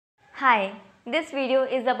Hi, this video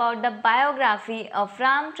is about the biography of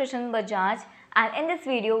Ram Krishna Bajaj, and in this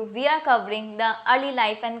video we are covering the early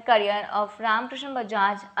life and career of Ram Krishna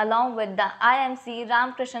Bajaj along with the IMC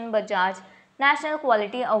Ram Krishna Bajaj National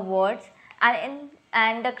Quality Awards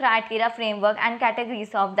and the criteria, framework and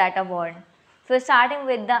categories of that award. So starting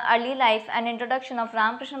with the early life and introduction of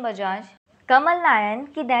Ram Krishna Bajaj, कमल नायन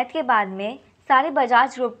की death के बाद में सारी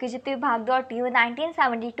Bajaj group की जितनी भागदौड़ थी वो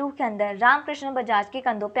 1972 के अंदर रामकृष्ण बजाज के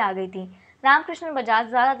कंधों पे आ गई थी। रामकृष्ण बजाज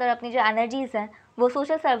ज़्यादातर अपनी जो एनर्जीज़ हैं वो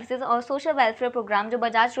सोशल सर्विसेज और सोशल वेलफेयर प्रोग्राम जो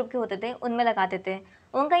बजाज ग्रुप के होते थे उनमें लगाते थे।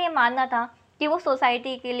 उनका ये मानना था कि वो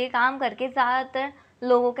सोसाइटी के लिए काम करके ज़्यादातर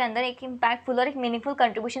लोगों के अंदर एक इम्पैक्टफुल और एक मीनिंगफुल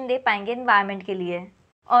कंट्रीब्यूशन दे पाएंगे इन्वायरमेंट के लिए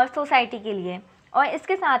और सोसाइटी के लिए। और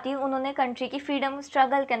इसके साथ ही उन्होंने कंट्री की फ्रीडम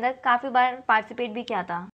स्ट्रगल के अंदर काफ़ी बार पार्टिसिपेट भी किया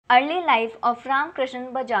था। Early life of Ram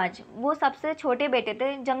Krishna Bajaj, वो सबसे छोटे बेटे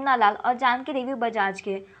थे जमनालाल और जानकी देवी बजाज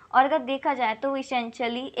के, और अगर देखा जाए तो वो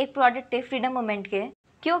इसेंशियली एक प्रोडक्ट थे फ्रीडम मूवमेंट के,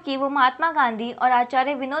 क्योंकि वो महात्मा गांधी और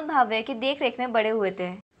आचार्य विनोद भावे की देख रेख में बड़े हुए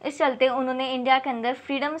थे। इस चलते उन्होंने इंडिया के अंदर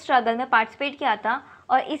फ्रीडम स्ट्रगल में पार्टिसिपेट किया था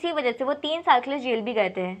और इसी वजह से वो 3 साल के लिए जेल भी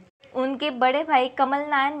गए थे। उनके बड़े भाई कमल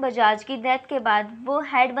नायन बजाज की डेथ के बाद वो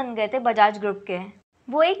हेड बन गए थे बजाज ग्रुप के।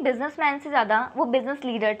 वो एक बिजनेसमैन से ज़्यादा वो बिजनेस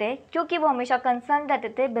लीडर थे, क्योंकि वो हमेशा कंसर्न रहते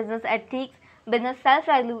थे business ethics, business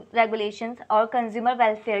self regulations और कंज्यूमर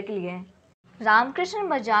वेलफेयर के लिए। रामकृष्ण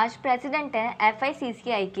बजाज प्रेसिडेंट हैं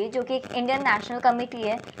FICCI के, जो कि एक इंडियन नेशनल कमेटी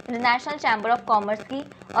है इंटरनेशनल चैम्बर ऑफ कॉमर्स की,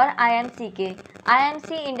 और IMC के।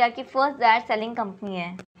 IMC इंडिया की फर्स्ट डायरेक्ट सेलिंग कंपनी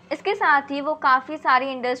है। इसके साथ ही वो काफ़ी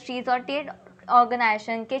सारी इंडस्ट्रीज़ और ट्रेड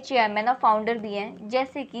ऑर्गेनाइजेशन के चेयरमैन और फाउंडर भी हैं,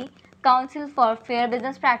 जैसे कि council for fair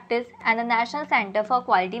business practice and the national centre for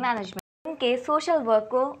quality management. उनके सोशल वर्क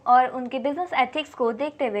को और उनके बिजनेस एथिक्स को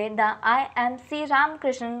देखते हुए the IMC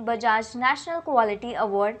Ramakrishna Bajaj national quality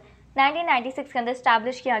award 1996 के अंदर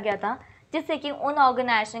स्टैब्लिश किया गया था, जिससे कि उन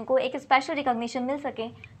ऑर्गेनाइजेशन को एक स्पेशल रिकॉग्निशन मिल सके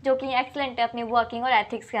जो कि एक्सलेंट है अपनी वर्किंग और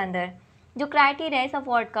एथिक्स के अंदर। जो क्राइटेरिया इस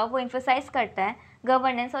अवार्ड का वो एम्फसाइज करता है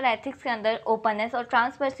गवर्नेंस और एथिक्स के अंदर ओपननेस और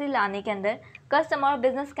ट्रांसपेरेंसी लाने के अंदर, कस्टमर और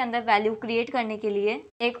बिजनेस के अंदर वैल्यू क्रिएट करने के लिए,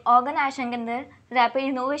 एक ऑर्गेनाइजेशन के अंदर रैपिड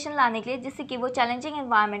इनोवेशन लाने के लिए जिससे कि वो चैलेंजिंग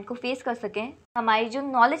एनवायरनमेंट को फेस कर सकें, हमारी जो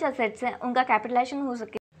नॉलेज एसेट्स हैं उनका कैपिटलाइजेशन हो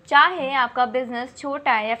सके। चाहे आपका बिजनेस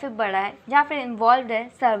छोटा है या फिर बड़ा है, या फिर इन्वॉल्व है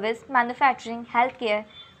service, manufacturing, health care,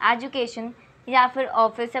 education, या फिर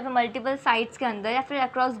ऑफिस, या फिर मल्टीपल साइट्स के अंदर, या फिर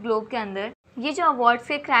अक्रॉस ग्लोब के अंदर, ये जो अवार्ड्स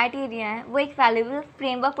के क्राइटेरिया हैं वो एक वैल्यूएबल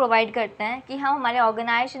फ्रेमवर्क प्रोवाइड करते हैं कि हम हमारे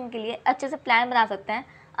ऑर्गेनाइजेशन के लिए अच्छे से प्लान बना सकते हैं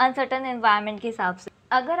अनसर्टन एनवायरनमेंट के हिसाब से।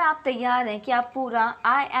 अगर आप तैयार हैं कि आप पूरा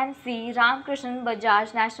IMC Ramakrishna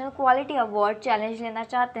Bajaj national quality award challenge लेना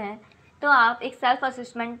चाहते हैं, तो आप एक सेल्फ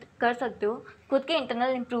असेसमेंट कर सकते हो खुद के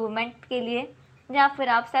इंटरनल इम्प्रूवमेंट के लिए, या फिर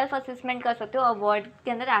आप सेल्फ असेसमेंट कर सकते हो अवार्ड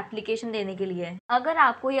के अंदर एप्लीकेशन देने के लिए। अगर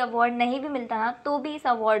आपको ये अवार्ड नहीं भी मिलता ना, तो भी इस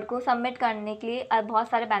अवार्ड को सबमिट करने के लिए बहुत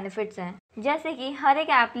सारे बेनिफिट्स हैं, जैसे कि हर एक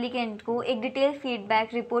एप्लीकेंट को एक डिटेल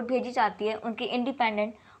फीडबैक रिपोर्ट भेजी जाती है उनकी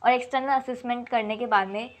इंडिपेंडेंट और एक्सटर्नल असेसमेंट करने के बाद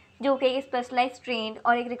में, जो कि एक स्पेशलाइज ट्रेंड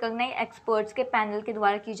और एक रिकॉग्नाइज्ड एक्सपर्ट्स के पैनल के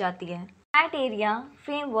द्वारा की जाती है। क्राइटेरिया,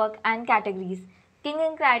 फ्रेमवर्क एंड कैटेगरीज,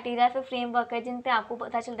 किन क्राइटेरिया फिर फ्रेमवर्क है जिन पे आपको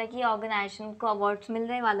पता चलता है कि ऑर्गेनाइजेशन को अवार्ड्स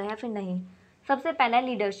मिलने वाला है या फिर नहीं। सबसे पहला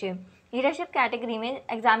लीडरशिप कैटेगरी में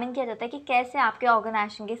एग्जामिन किया जाता है कि कैसे आपके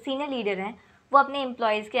ऑर्गेनाइजेशन के सीनियर लीडर हैं वो अपने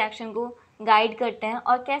एम्प्लॉयज़ के एक्शन को गाइड करते हैं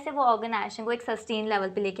और कैसे वो ऑर्गेनाइजेशन को एक सस्टेन लेवल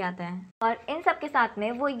पे लेके आते हैं। और इन सब के साथ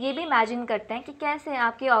में वो ये भी इमेजिन करते हैं कि कैसे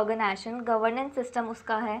आपकी ऑर्गेनाइजेशन गवर्नेंस सिस्टम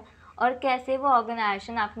उसका है और कैसे वो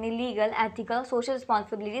ऑर्गेनाइजेशन अपनी लीगल, एथिकल और सोशल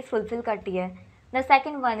रिस्पॉन्सिबिलिटीज फुलफिल करती है। The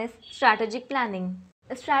second one is strategic planning.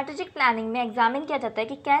 Strategic planning में एग्जामिन किया जाता है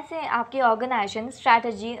कि कैसे आपकी ऑर्गेनाइजेशन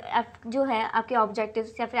स्ट्रैटेजी जो है आपके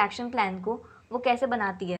ऑब्जेक्टिव्स या फिर एक्शन प्लान को वो कैसे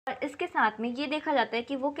बनाती है, और इसके साथ में ये देखा जाता है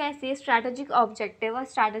कि वो कैसे स्ट्रैटेजिक ऑब्जेक्टिव और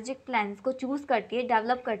स्ट्रैटेजिक प्लान्स को चूज़ करती है,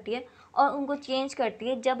 डेवलप करती है और उनको चेंज करती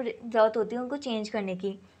है जब ज़रूरत होती है उनको चेंज करने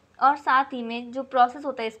की, और साथ ही में जो प्रोसेस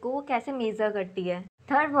होता है इसको वो कैसे मेज़र करती है।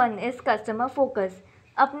 Third one is customer focus.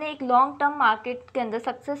 अपने एक लॉन्ग टर्म मार्केट के अंदर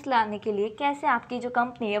सक्सेस लाने के लिए कैसे आपकी जो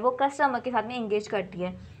कंपनी है वो कस्टमर के साथ में इंगेज करती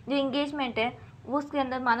है। जो इंगेजमेंट है वो उसके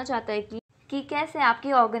अंदर माना जाता है कि कैसे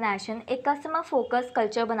आपकी ऑर्गेनाइजेशन एक कस्टमर फोकस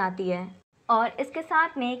कल्चर बनाती है, और इसके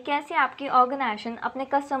साथ में कैसे आपकी ऑर्गेनाइजेशन अपने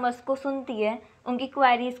कस्टमर्स को सुनती है, उनकी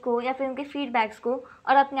क्वेरीज़ को या फिर उनके फीडबैक्स को,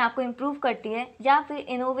 और अपने आप को इम्प्रूव करती है या फिर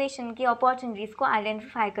इनोवेशन की अपॉर्चुनिटीज़ को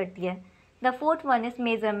आइडेंटिफाई करती है। The fourth one is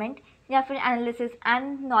measurement या फिर एनालिसिस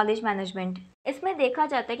एंड नॉलेज मैनेजमेंट। इसमें देखा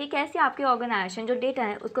जाता है कि कैसे आपकी ऑर्गेनाइजेशन जो डेटा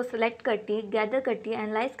है उसको सिलेक्ट करती है, गैदर करती है,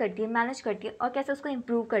 एनालाइज करती है, मैनेज करती है और कैसे उसको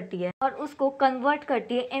इम्प्रूव करती है और उसको कन्वर्ट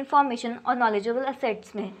करती है इंफॉर्मेशन और नॉलेजेबल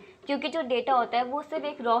असेट्स में। क्योंकि जो डेटा होता है वो सिर्फ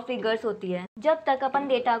एक रॉ फिगर्स होती है, जब तक अपन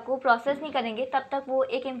डेटा को प्रोसेस नहीं करेंगे तब तक वो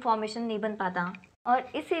एक इंफॉर्मेशन नहीं बन पाता। और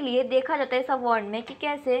इसीलिए देखा जाता है इस अवार्ड में कि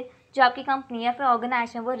कैसे जो आपकी कंपनी या फिर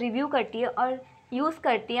ऑर्गेनाइजेशन वो रिव्यू करती है और यूज़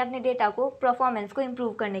करती है अपने डेटा को परफॉर्मेंस को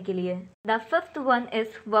इम्प्रूव करने के लिए। The fifth one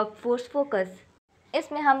is workforce focus.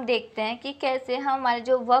 इसमें हम देखते हैं कि कैसे हम हमारे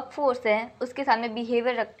जो वर्कफोर्स है उसके साथ में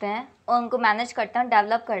बिहेवियर रखते हैं और उनको मैनेज करते हैं,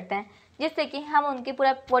 डेवलप करते हैं, जिससे कि हम उनके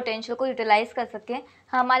पूरा पोटेंशियल को यूटिलाइज कर सकें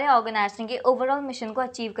हमारे ऑर्गेनाइजेशन के ओवरऑल मिशन को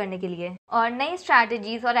अचीव करने के लिए और नई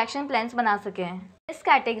स्ट्रैटेजीज और एक्शन प्लान्स बना सकें। इस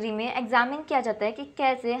कैटेगरी में एग्जामिन किया जाता है कि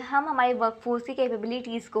कैसे हम हमारे वर्कफोर्स की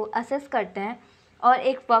कैपेबिलिटीज़ को असेस करते हैं और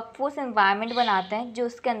एक वर्कफोर्स एनवायरनमेंट बनाते हैं जो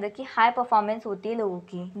उसके अंदर की हाई परफॉर्मेंस होती है लोगों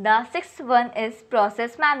की। The sixth one is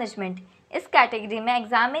process management. इस कैटेगरी में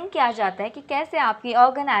एग्जामिन किया जाता है कि कैसे आपकी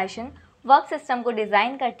ऑर्गेनाइजेशन वर्क सिस्टम को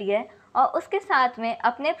डिज़ाइन करती है और उसके साथ में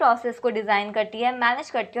अपने प्रोसेस को डिज़ाइन करती है, मैनेज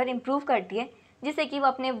करती है और इम्प्रूव करती है, जिससे कि वो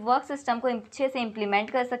अपने वर्क सिस्टम को अच्छे से इम्प्लीमेंट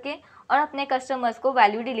कर सके और अपने कस्टमर्स को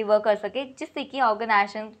वैल्यू डिलीवर कर सके, जिससे कि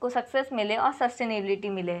ऑर्गेनाइजेशन को सक्सेस मिले और सस्टेनेबिलिटी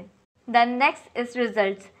मिले। The next is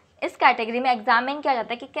results. इस कैटेगरी में एग्जामिन किया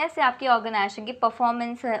जाता है कि कैसे आपकी ऑर्गेनाइजेशन की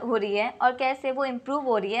परफॉर्मेंस हो रही है और कैसे वो इम्प्रूव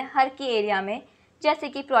हो रही है हर की एरिया में, जैसे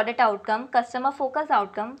कि product outcome, customer focus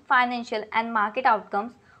outcome, financial and market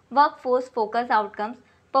outcomes, workforce focus outcomes,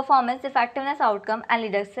 performance effectiveness outcome and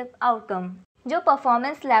leadership outcome. जो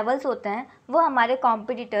परफॉर्मेंस लेवल्स होते हैं वो हमारे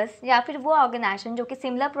कॉम्पिटिटर्स या फिर वो ऑर्गेनाइजेशन जो कि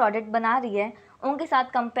सिमिलर प्रोडक्ट बना रही है उनके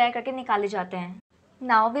साथ कंपेयर करके निकाले जाते हैं।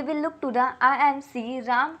 Now we will look to the IMC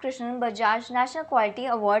Ram Krishna Bajaj national quality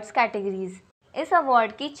awards categories. इस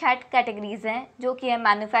अवार्ड की 6 कैटेगरीज हैं जो कि है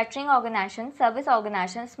manufacturing organisation, service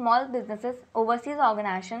organisation, small businesses, overseas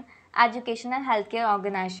organisation, education and health care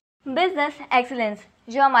organisation. Business excellence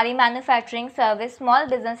जो हमारी मैन्युफैक्चरिंग, सर्विस, स्मॉल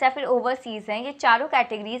बिजनेस या फिर ओवरसीज हैं, ये चारों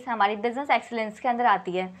कैटेगरीज हमारी बिजनेस एक्सीलेंस के अंदर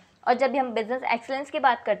आती है। और जब भी हम बिजनेस एक्सीलेंस की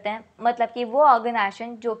बात करते हैं मतलब कि वो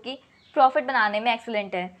ऑर्गेनाइजेशन जो कि प्रॉफिट बनाने में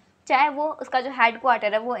एक्सीलेंट है, चाहे वो उसका जो हेड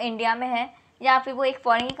क्वार्टर है वो इंडिया में है या फिर वो एक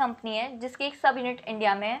फॉरेन की कंपनी है जिसकी एक सब यूनिट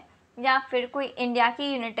इंडिया में है या फिर कोई इंडिया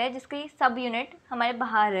की यूनिट है जिसकी सब यूनिट हमारे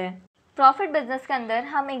बाहर है। प्रॉफिट बिजनेस के अंदर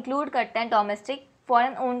हम इंक्लूड करते हैं domestic,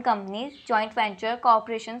 foreign own companies, joint venture,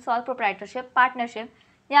 corporation, sol proprietorship, partnership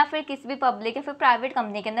या फिर किसी भी पब्लिक या फिर प्राइवेट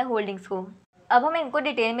कंपनी के अंदर होल्डिंग्स को। अब हम इनको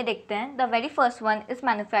डिटेल में देखते हैं। The very first one is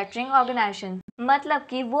manufacturing organisation, मतलब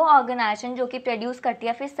कि वो ऑर्गेनाइजेशन जो कि प्रोड्यूस करती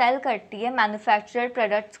है फिर सेल करती है मैन्युफैक्चर्ड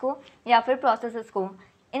प्रोडक्ट्स को या फिर प्रोसेसेस को।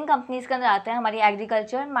 इन कंपनीज के अंदर आते हैं हमारी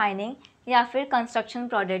एग्रीकल्चर, माइनिंग या फिर construction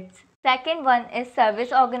products. Second one is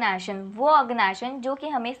service organisation, वो ऑर्गेनाइजेशन जो कि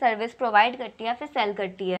हमें सर्विस प्रोवाइड करती है या फिर सेल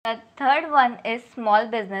करती है। Third one is small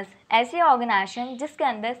business, ऐसी ऑर्गेनाइजेशन जिसके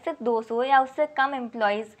अंदर सिर्फ 200 या उससे कम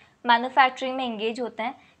एम्प्लॉयज़ मैन्युफैक्चरिंग में इंगेज होते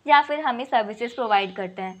हैं या फिर हमें सर्विसेज प्रोवाइड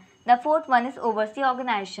करते हैं। The fourth one is overseas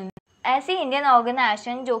organisation, ऐसी इंडियन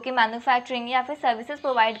ऑर्गेनाइजेशन जो कि मैन्युफैक्चरिंग या फिर सर्विसेज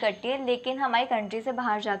प्रोवाइड करती है लेकिन हमारी कंट्री से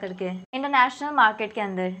बाहर जा करके इंटरनेशनल मार्केट के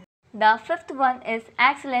अंदर। The fifth one is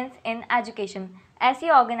excellence in education, ऐसी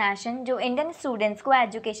ऑर्गेनाइजेशन जो इंडियन स्टूडेंट्स को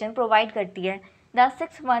एजुकेशन प्रोवाइड करती है। The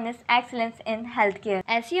sixth one is excellence in health care,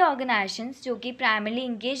 ऐसी ऑर्गेनाइजेशंस जो कि प्राइमरली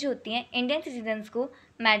इंगेज होती हैं इंडियन सिटीजन्स को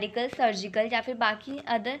मेडिकल, सर्जिकल या फिर बाकी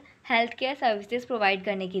other health care services provide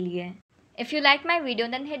करने के लिए। If you like my video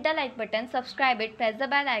then hit the like button, subscribe it, press the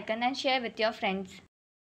bell icon and share with your friends.